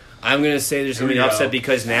 I'm going to say there's going to be an upset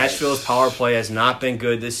because Nashville's power play has not been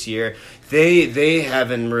good this year. They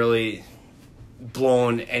haven't really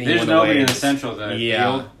blown anyone away. There's nobody in the Central.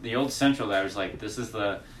 The old Central that was like, this is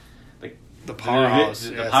the powerhouse.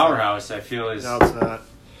 The powerhouse, I feel, is... No, it's not.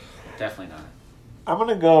 Definitely not. I'm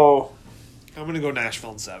gonna go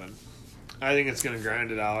Nashville in 7. I think it's gonna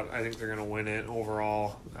grind it out. I think they're gonna win it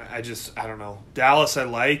overall. I don't know. Dallas I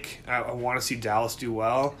want to see Dallas do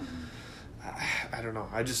well. I don't know.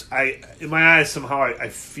 In my eyes somehow I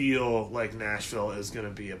feel like Nashville is gonna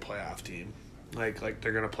be a playoff team. Like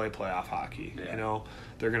they're gonna play playoff hockey. Yeah.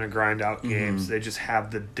 They're gonna grind out games. They just have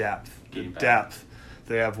the depth.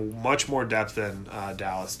 They have much more depth than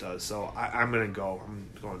Dallas does. So I'm going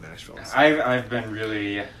Nashville. I've been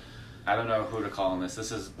really, I don't know who to call on this.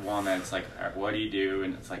 This is one that's like, what do you do?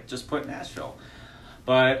 And it's like, just put Nashville.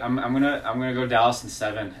 But I'm gonna go Dallas in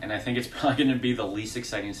 7, and I think it's probably gonna be the least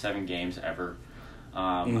exciting 7 games ever.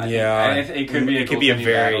 I think it could be a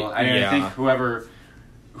very battle. I think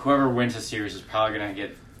whoever wins the series is probably gonna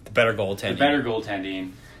get the better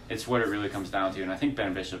goaltending. It's what it really comes down to, and I think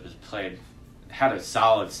Ben Bishop had a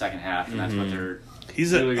solid second half, and that's what they're.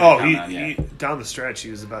 He's down the stretch. He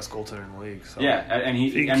was the best goaltender in the league. So. Yeah, and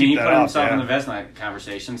he put himself in the Vezina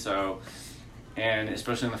conversation. So, and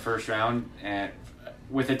especially in the first round, and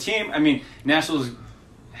with a team, I mean, Nashville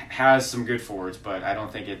has some good forwards, but I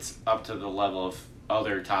don't think it's up to the level of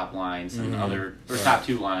other top lines and top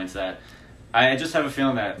 2 lines. That I just have a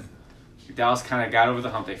feeling that Dallas kind of got over the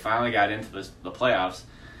hump. They finally got into the playoffs,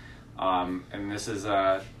 and this is.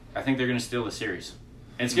 I think they're going to steal the series.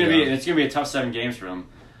 And it's going to be a tough 7 games for them.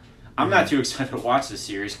 I'm not too excited to watch this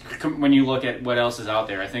series when you look at what else is out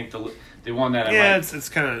there. I think the one that it's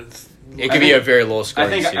kind of. It could be a very low scoring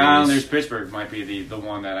series. I think Islanders Pittsburgh might be the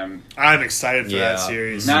one that I'm excited for that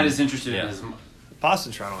series. Not as interested in as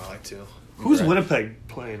Boston Toronto. I like too. Who's Winnipeg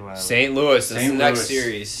playing with? St. Louis. This is the next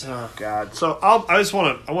series. Oh God! So I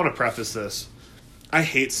want to preface this. I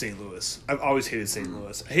hate St. Louis. I've always hated St.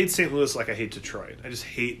 Louis. I hate St. Louis like I hate Detroit. I just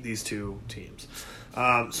hate these two teams. So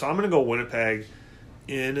I'm going to go Winnipeg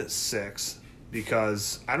in 6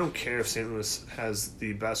 because I don't care if St. Louis has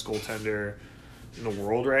the best goaltender in the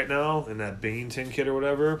world right now and that Binghamton kid or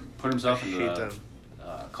whatever. Put himself in the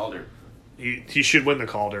Calder. He should win the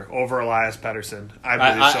Calder over Elias Pettersson. I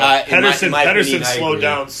believe so. Pettersson slowed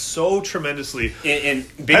down so tremendously.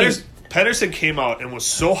 Pettersson came out and was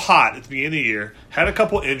so hot at the beginning of the year, had a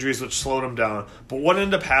couple injuries which slowed him down. But what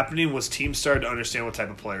ended up happening was teams started to understand what type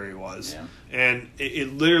of player he was. Yeah. And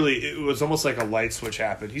it was almost like a light switch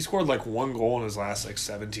happened. He scored like 1 goal in his last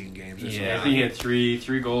 17 games or something. I think he had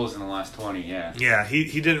three goals in the last 20, yeah. Yeah, he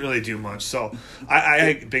didn't really do much. So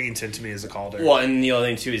I Binghamton to me is a Calder. Well, and the other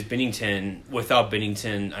thing too is Binnington. Without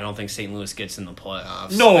Binnington, I don't think St. Louis gets in the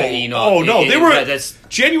playoffs. No, that's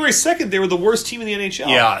January 2nd. They were the worst team in the NHL.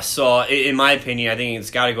 Yeah, so in my opinion, I think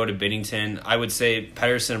it's got to go to Binnington. I would say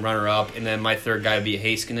Pettersson runner up, and then my third guy would be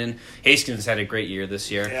Heiskanen. Heiskanen had a great year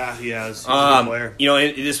this year. Yeah, he has.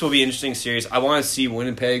 This will be an interesting series. I want to see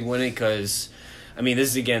Winnipeg win it because,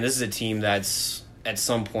 this is a team that's at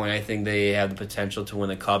some point I think they have the potential to win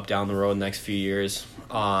the cup down the road the next few years.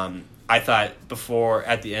 I thought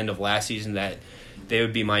at the end of last season that they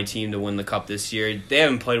would be my team to win the cup this year. They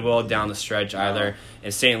haven't played well down the stretch either,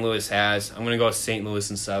 and St. Louis has. I'm going to go with St. Louis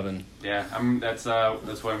in 7. Yeah, that's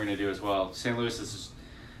what I'm going to do as well. St. Louis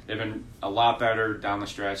they've been a lot better down the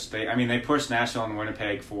stretch. They pushed Nashville and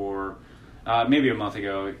Winnipeg for maybe a month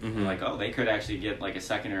ago. Mm-hmm. Like, they could actually get like a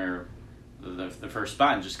second or the first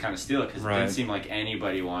spot and just kind of steal it because it didn't seem like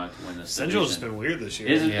anybody wanted to win this. Central's just been weird this year.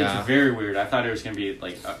 It's very weird. I thought it was going to be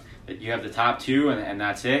like you have the top 2 and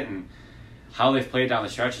that's it. And how they've played down the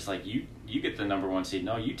stretch is like you get the number 1 seed.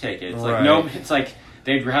 No, you take it. It's like no. It's like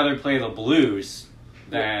they'd rather play the Blues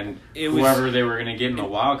than whoever they were going to get in the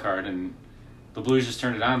wild card, and the Blues just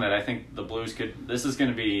turned it on. That I think the Blues could. This is going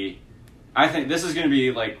to be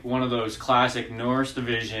like one of those classic Norris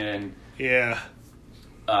division. Yeah.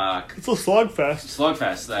 It's a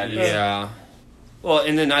slugfest. That is. Yeah. Well,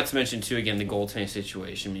 and then not to mention too again the goaltending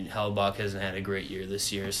situation. Hellebuyck hasn't had a great year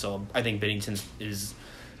this year, so I think Binnington has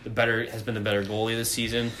been the better goalie this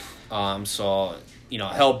season.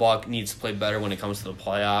 Hellebuyck needs to play better when it comes to the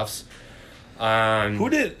playoffs.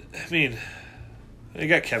 They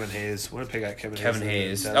got Kevin Hayes. Winnipeg got Kevin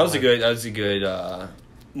Hayes. That was a good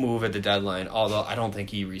move at the deadline. Although I don't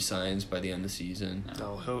think he resigns by the end of the season.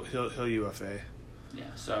 No, he'll UFA. Yeah.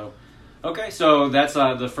 So, okay. So that's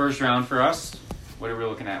the first round for us. What are we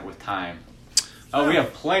looking at with time? We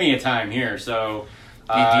have plenty of time here. So.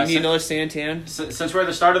 Do you need another Santan? Since we're at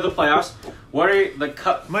the start of the playoffs, what are the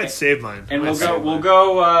cup? I might save mine. And we'll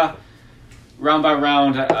go round by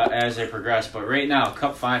round as they progress. But right now,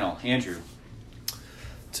 cup final, Andrew.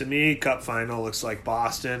 To me, cup final looks like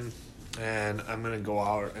Boston, and I'm going to go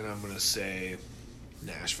out and I'm going to say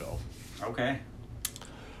Nashville. Okay.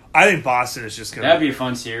 I think Boston is just going to... That'd be a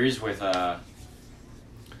fun series with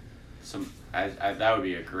some... that would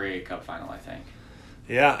be a great cup final, I think.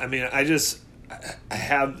 Yeah, I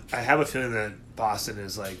have a feeling that Boston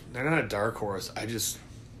is like... They're not a dark horse.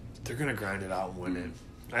 They're going to grind it out and win it.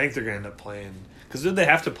 I think they're going to end up playing... Because did they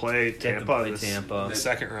have to play Tampa in the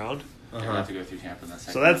second round? They're going to have to go through Tampa in that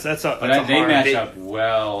second. So that's a they match up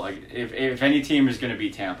well. Like if any team is going to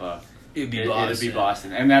beat Tampa, it'd be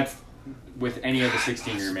Boston, and that's with any of the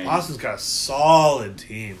 16 remaining. Boston's got a solid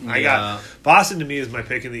team. Yeah. I got Boston to me is my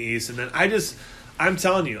pick in the East, and then I'm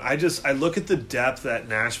telling you, I look at the depth that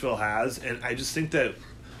Nashville has, and I just think that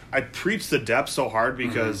I preach the depth so hard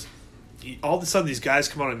because all of a sudden these guys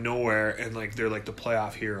come out of nowhere and like they're like the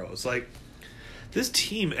playoff heroes. Like this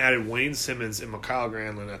team added Wayne Simmons and Mikhail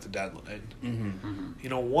Granlund at the deadline.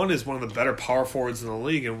 One is one of the better power forwards in the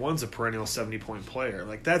league, and one's a perennial 70-point player.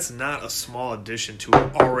 Like that's not a small addition to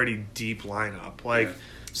an already deep lineup. Like if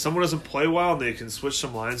someone doesn't play well and they can switch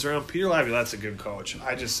some lines around, Peter Laviolette's a good coach.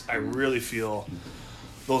 I really feel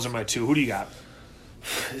those are my two. Who do you got?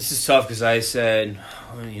 This is tough because I said,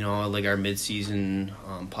 like our mid-season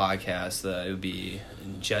podcast that it would be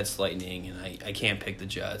Jets Lightning, and I can't pick the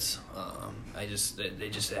Jets. They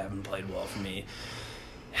just haven't played well for me.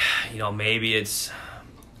 Maybe it's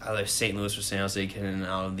either St. Louis or San Jose getting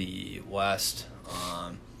out of the West.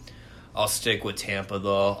 I'll stick with Tampa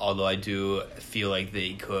though, although I do feel like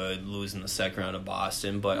they could lose in the second round of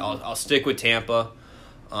Boston. But I'll stick with Tampa.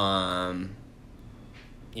 And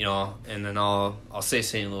then I'll say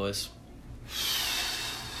St. Louis.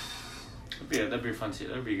 That'd be fun.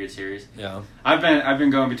 That'd be a good series. Yeah. I've been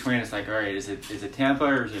going between. It's like, all right, is it Tampa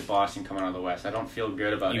or is it Boston coming out of the West? I don't feel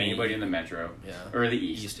good about anybody in the Metro. Yeah. Or the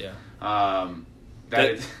East. Yeah.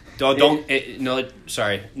 Another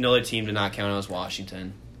team to not count out is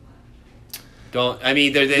Washington. They're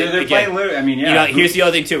playing loose. I mean, yeah. Here's the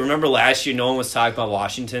other thing too. Remember last year, no one was talking about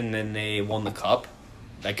Washington, and then they won the cup.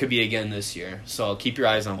 That could be again this year. So keep your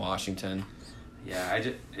eyes on Washington.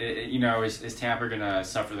 Yeah, is Tampa gonna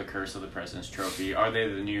suffer the curse of the President's Trophy? Are they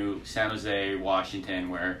the new San Jose, Washington,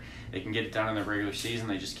 where they can get it done in the regular season,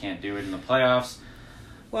 they just can't do it in the playoffs?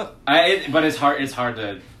 Well, but it's hard. It's hard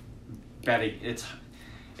to bet.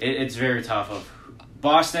 It's very tough. Of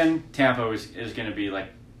Boston, Tampa is going to be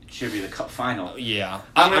should be the cup final. Yeah,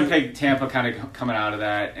 I'm going to pick Tampa kind of coming out of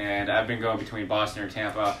that, and I've been going between Boston or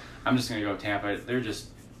Tampa. I'm just going to go Tampa. They're just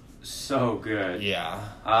so good. Yeah.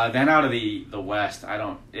 Then out of the West,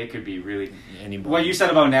 it could be really anybody. What you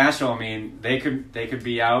said about Nashville. I mean, they could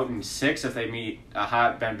be out in 6 if they meet a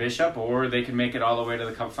hot Ben Bishop, or they could make it all the way to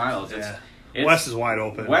the cup finals. West is wide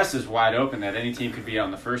open. West is wide open. That any team could be out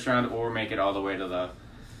in the first round or make it all the way to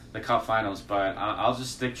the cup finals. But I'll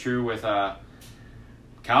just stick true with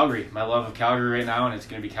Calgary. My love of Calgary right now, and it's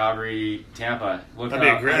going to be Calgary-Tampa. That'd be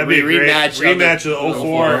a great rematch of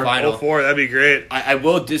the 04. That'd be great. I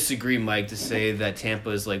will disagree, Mike, to say that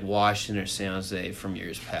Tampa is like Washington or San Jose from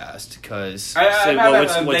years past, because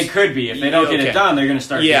they could be if they don't get it done. They're going to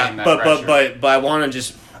start getting that pressure. But I want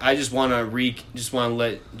to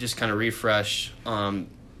kind of refresh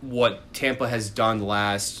what Tampa has done the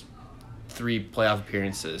last 3 playoff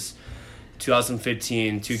appearances.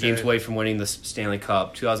 2015, 2 games away from winning the Stanley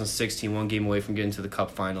Cup. 2016, 1 game away from getting to the Cup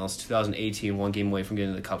Finals. 2018, 1 game away from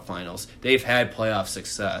getting to the Cup Finals. They've had playoff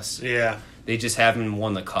success. Yeah, they just haven't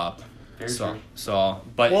won the Cup. Very true. To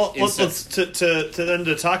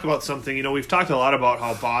talk about something. We've talked a lot about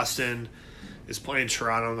how Boston is playing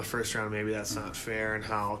Toronto in the first round. Maybe that's not fair, and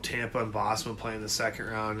how Tampa and Boston play in the second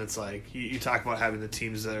round. It's like you talk about having the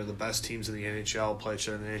teams that are the best teams in the NHL play each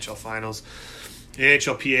other in the NHL Finals. The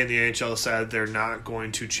NHLPA and the NHL said they're not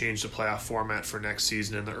going to change the playoff format for next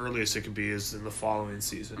season, and the earliest it could be is in the following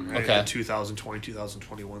season, right? Okay. The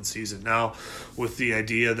 2020-2021 season. Now, with the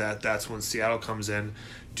idea that that's when Seattle comes in,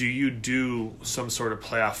 do you do some sort of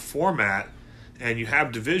playoff format, and you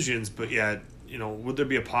have divisions, but yet, would there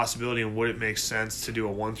be a possibility, and would it make sense to do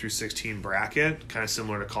a 1 through 16 bracket, kind of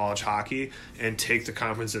similar to college hockey, and take the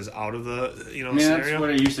conferences out of the scenario? That's what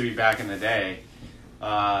it used to be back in the day.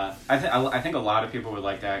 I think a lot of people would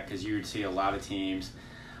like that because you would see a lot of teams.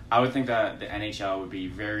 I would think that the NHL would be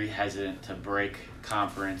very hesitant to break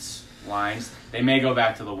conference lines. They may go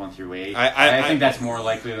back to the 1 through 8. I think that's more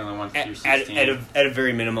likely than the 1 through 16. At a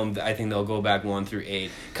very minimum, I think they'll go back 1 through 8.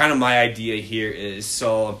 Kind of my idea here is,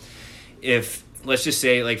 so if, let's just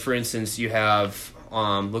say, for instance, you have,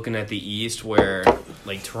 looking at the East where,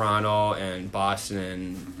 Toronto and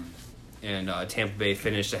Boston and Tampa Bay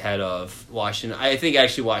finished ahead of Washington. I think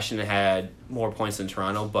actually Washington had more points than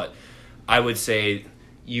Toronto, but I would say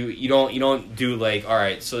you don't do all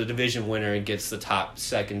right, so the division winner gets the top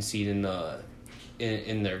second seed in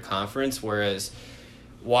their conference, whereas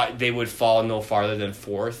they would fall no farther than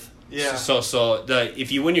 4th. Yeah. So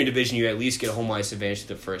if you win your division, you at least get a home ice advantage to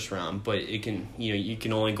the first round, but it can you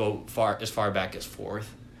can only go as far back as 4th,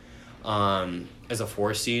 as a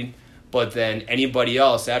 4th seed. But then anybody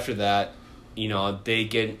else after that, they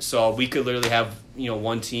get. So we could literally have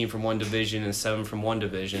 1 team from one division and 7 from one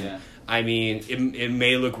division. Yeah. I mean, it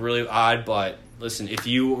may look really odd, but listen, if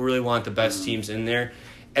you really want the best teams in there,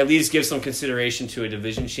 at least give some consideration to a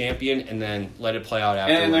division champion and then let it play out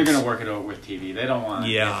afterwards. And they're going to work it out with TV. They don't want.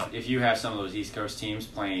 Yeah. If you have some of those East Coast teams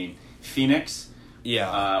playing Phoenix,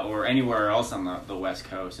 or anywhere else on the West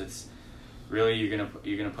Coast, it's. Really, you're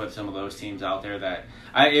gonna put some of those teams out there that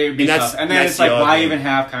it would be tough. And then it's why even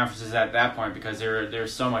have conferences at that point, because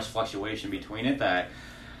there's so much fluctuation between it that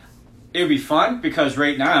it would be fun. Because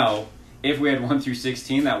right now, if we had 1 through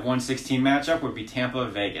 16, that 1-16 matchup would be Tampa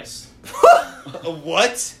Vegas.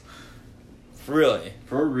 What? Really?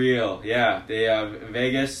 For real? Yeah. They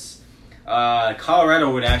Vegas.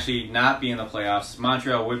 Colorado would actually not be in the playoffs.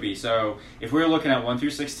 Montreal would be. So if we were looking at 1 through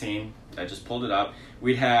 16, I just pulled it up.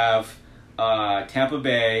 We'd have. Tampa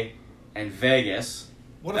Bay and Vegas.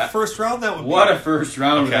 What a first round that would be. What a first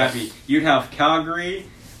round would that be. You'd have Calgary,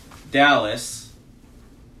 Dallas.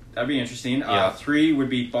 That'd be interesting. 3 would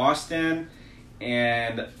be Boston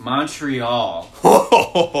and Montreal.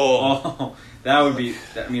 Oh, that would be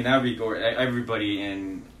gorgeous. Everybody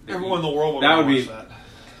in everyone in the world would watch that.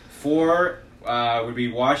 4 would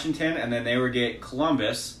be Washington, and then they would get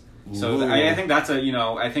Columbus. So I think that's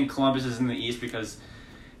I think Columbus is in the East because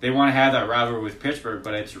they want to have that rivalry with Pittsburgh,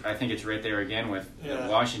 but I think it's right there again with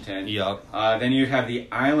Washington. Yep. Then you'd have the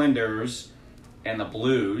Islanders and the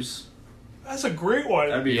Blues. That's a great one.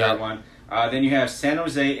 That'd be a great one. Then you have San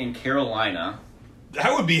Jose and Carolina.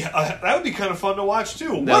 That would be kind of fun to watch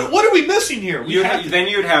too. What are we missing here? Then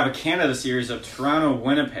you would have a Canada series of Toronto,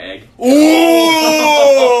 Winnipeg.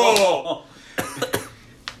 Ooh!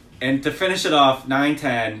 And to finish it off,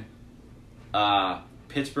 9-10,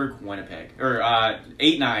 Pittsburgh, Winnipeg. Or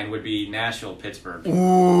 8-9 would be Nashville, Pittsburgh. Ooh.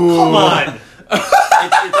 Come on.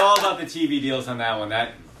 It's all about the TV deals on that one.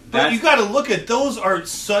 But you got to look at those are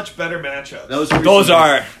such better matchups. Those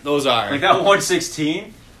are like that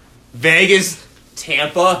 116. Vegas,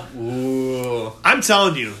 Tampa. Ooh. I'm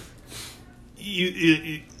telling you,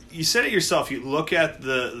 you said it yourself. You look at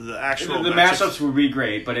the actual the matchups would be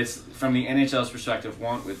great, but it's from the NHL's perspective.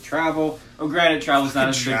 One with travel. Oh, granted, travel's not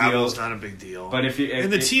a big deal. Travel's not a big deal. But if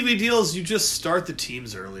the TV deals, you just start the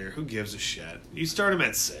teams earlier. Who gives a shit? You start them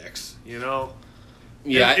at 6. You know.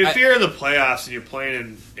 Yeah. If you're in the playoffs and you're playing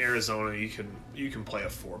in Arizona, you can play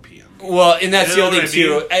at 4 p.m. Well, and that's the other thing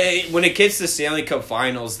too. When it gets to the Stanley Cup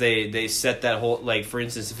Finals, they set that whole, like, for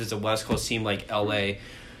instance, if it's a West Coast team like LA.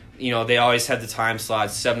 They always had the time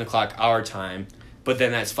slots, 7 o'clock our time, but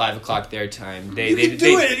then that's 5 o'clock their time. You can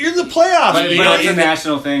do it. You're in the playoffs. But it's a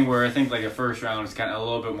national thing where I think like a first round is kind of a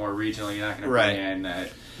little bit more regional. You're not going to bring in that.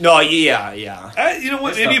 No, yeah. You know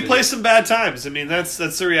what? Maybe you play some bad times. I mean, that's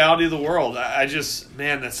the reality of the world. I just,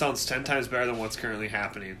 man, that sounds 10 times better than what's currently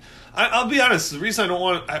happening. I'll be honest. The reason I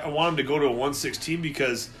want them to go to a 116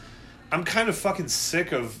 because I'm kind of fucking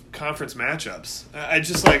sick of conference matchups. I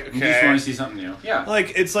just like, okay. You just want to see something new. Yeah.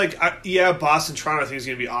 Like, it's like, Boston, Toronto I think is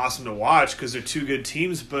going to be awesome to watch because they're two good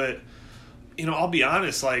teams, but, I'll be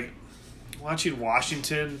honest, like, watching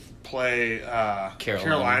Washington play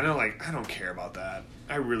Carolina, like, I don't care about that.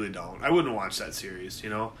 I really don't. I wouldn't watch that series,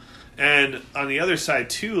 And on the other side,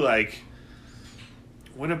 too, like,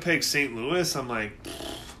 Winnipeg, St. Louis, I'm like,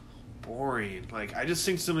 boring. Like, I just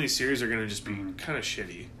think some of these series are going to just be kind of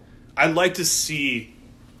shitty. I'd like to see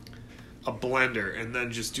a blender and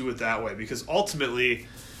then just do it that way because ultimately,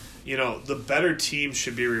 the better team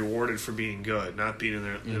should be rewarded for being good, not being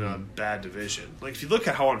in a bad division. Like, if you look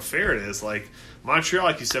at how unfair it is, like, Montreal,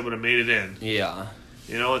 like you said, would have made it in. Yeah.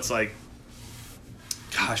 It's like,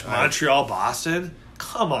 gosh, Montreal, Boston?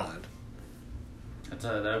 Come on.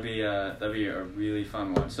 That'd be a really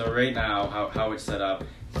fun one. So right now, how it's set up,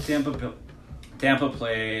 Tampa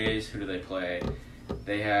plays. Who do they play?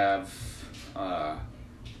 They have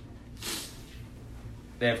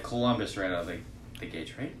Columbus right out of the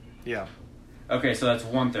gates, right? Yeah. Okay, so that's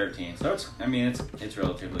 113. So it's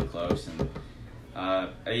relatively close, and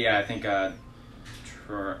I think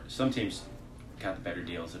some teams got the better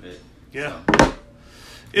deals of it. Yeah. So.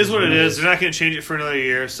 Is what it is. They're not going to change it for another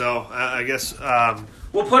year, so I guess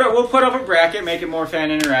we'll put up a bracket, make it more fan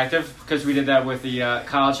interactive because we did that with the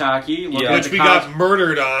college hockey, which we got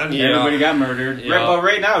murdered on. Yeah. Everybody got murdered. Yeah. But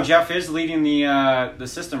right now, Jeff is leading the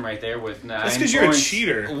system right there with 9 That's because points. you're a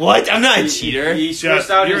cheater. What? I'm not a cheater. He switched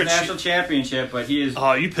out his national championship, but he is.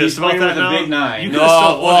 Oh, you pissed about that now? With a big 9.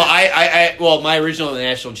 Well, my original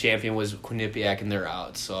national champion was Quinnipiac, and they're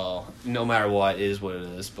out. So no matter what, it is what it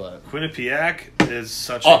is. But Quinnipiac is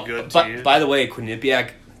such a good team. By the way,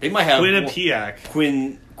 Quinnipiac, they might have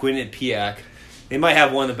Quinnipiac. They might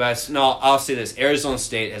have one of the best. No, I'll say this: Arizona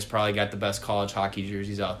State has probably got the best college hockey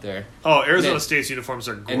jerseys out there. Oh, Arizona State's uniforms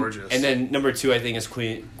are gorgeous. And then number 2, I think, is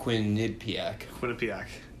Quinnipiac. Quinnipiac.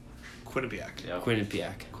 Yep.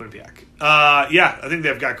 Quinnipiac. Yeah, I think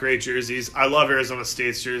they've got great jerseys. I love Arizona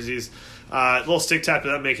State's jerseys. A little stick tap to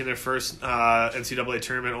them making their first NCAA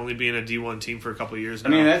tournament, only being a D1 team for a couple of years now.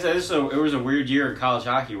 I mean, it was a weird year in college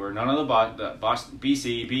hockey where none of the Boston,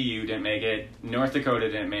 BC, BU didn't make it, North Dakota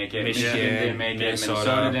didn't make it, Michigan didn't make it,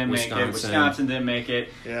 Minnesota didn't make it, Wisconsin didn't make it.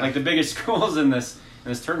 Yeah. Like the biggest schools in this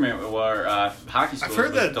tournament were hockey schools. I've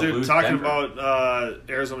heard that they're talking about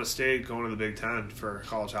Arizona State going to the Big Ten for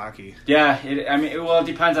college hockey. Yeah, it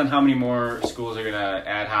depends on how many more schools are going to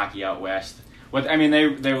add hockey out west. They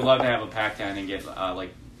would love to have a Pac-10 and get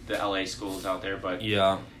like the LA schools out there, but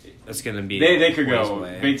yeah, that's going to be they could go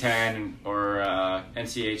away. Big Ten or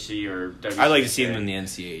NCHC or WCC. I'd like to see them in the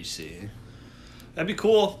NCHC. That'd be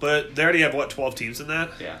cool, but they already have 12 teams in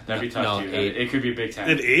that. Yeah, that'd be tough too. 8. It could be Big Ten.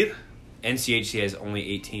 They have 8. NCHC has only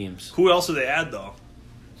 8 teams. Who else do they add though?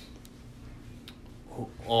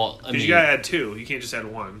 Well, you gotta add 2. You can't just add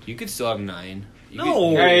 1. You could still have 9.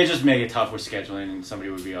 You just make it tough with scheduling, and somebody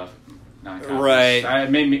would be off. Right.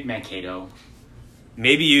 Maybe Mankato.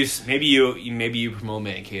 Maybe you promote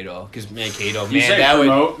Mankato because Mankato.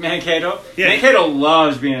 Mankato. Yeah. Mankato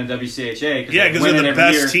loves being in WCHA. Because they're the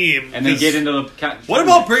best team, and they get into the. What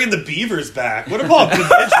about bringing the Beavers back? What about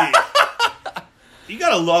Bemidji? You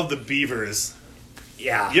gotta love the Beavers.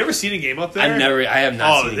 Yeah. You ever seen a game up there? I have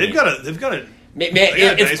not seen they've got a. Man,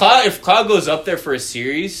 if Cloud goes up there for a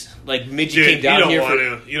series, like Bemidji came down here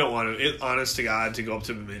you don't want to. Honest to God, to go up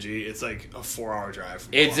to Bemidji, it's like a 4-hour drive.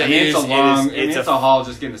 It's a haul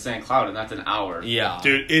just getting to St. Cloud, and that's an hour. Yeah,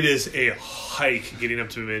 dude, it is a hike getting up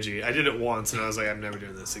to Bemidji. I did it once, and I was like, I'm never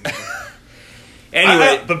doing this again.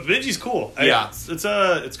 Anyway, but Bemidji's cool. Yeah, it's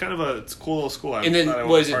a cool little school. And then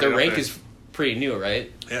the rank is pretty new, right?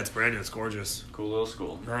 Yeah, it's brand new. It's gorgeous. Cool little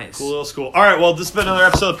school. Nice. Cool little school. All right, well, this has been another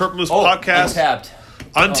episode of the Purple Moose Podcast.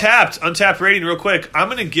 Untapped rating real quick. I'm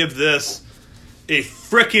going to give this a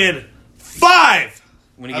frickin' 5.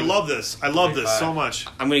 I love this so much.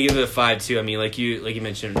 I'm going to give it a 5 too. I mean, like you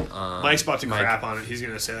mentioned, Mike's about to crap on it. He's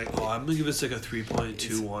going to say like, I'm going to give this like a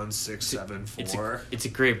 3.21674. It's a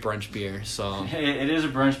great brunch beer. So it is a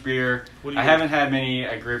brunch beer. I haven't had many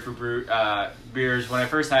grapefruit beers. When I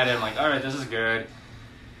first had it, I'm like, all right, this is good.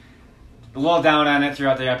 A little down on it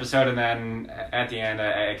throughout the episode, and then at the end,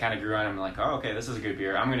 I kind of grew on it. I'm like, oh, okay, this is a good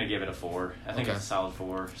beer. I'm going to give it a 4. I think it's a solid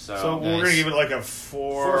 4. So we're going to give it like a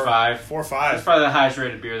 4 or 5. 4 or 5. It's probably the highest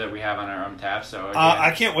rated beer that we have on our Untapped. So again,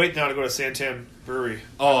 I can't wait now to go to Santan Brewery.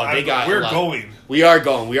 Oh, we're going. We are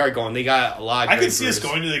going. They got a lot of I can see us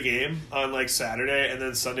going to the game on like Saturday, and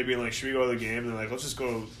then Sunday being like, should we go to the game? And they're like, let's just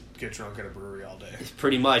go get drunk at a brewery all day.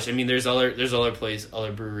 Pretty much. I mean, there's other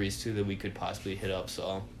breweries too that we could possibly hit up.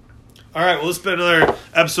 So. All right, well, this has been another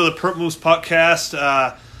episode of the Purple Moose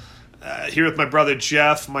Puckcast. Here with my brother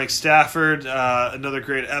Jeff, Mike Stafford. Another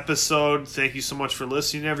great episode. Thank you so much for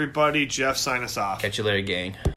listening, everybody. Jeff, sign us off. Catch you later, gang.